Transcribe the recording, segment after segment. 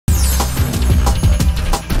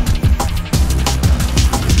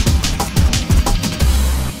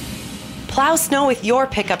Plow snow with your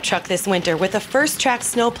pickup truck this winter with a FirstTrax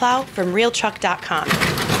snowplow from RealTruck.com.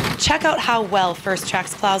 Check out how well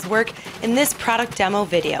FirstTrax plows work in this product demo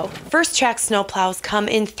video. FirstTrax snowplows come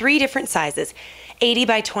in 3 different sizes: 80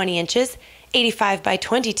 by 20 inches, 85 by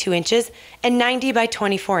 22 inches, and 90 by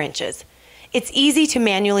 24 inches. It's easy to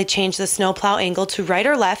manually change the snowplow angle to right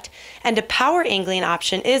or left, and a power angling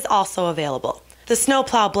option is also available. The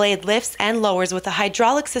snowplow blade lifts and lowers with a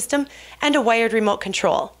hydraulic system and a wired remote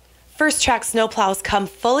control. FirstTrax snowplows come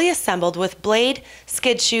fully assembled with blade,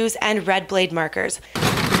 skid shoes, and red blade markers.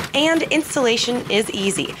 And installation is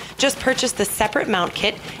easy. Just purchase the separate mount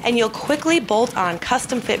kit and you'll quickly bolt on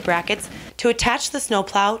custom fit brackets to attach the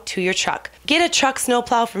snowplow to your truck. Get a truck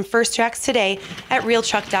snowplow from FirstTrax today at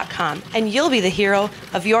RealTruck.com and you'll be the hero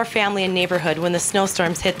of your family and neighborhood when the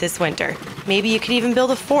snowstorms hit this winter. Maybe you could even build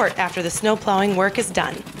a fort after the snowplowing work is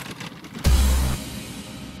done.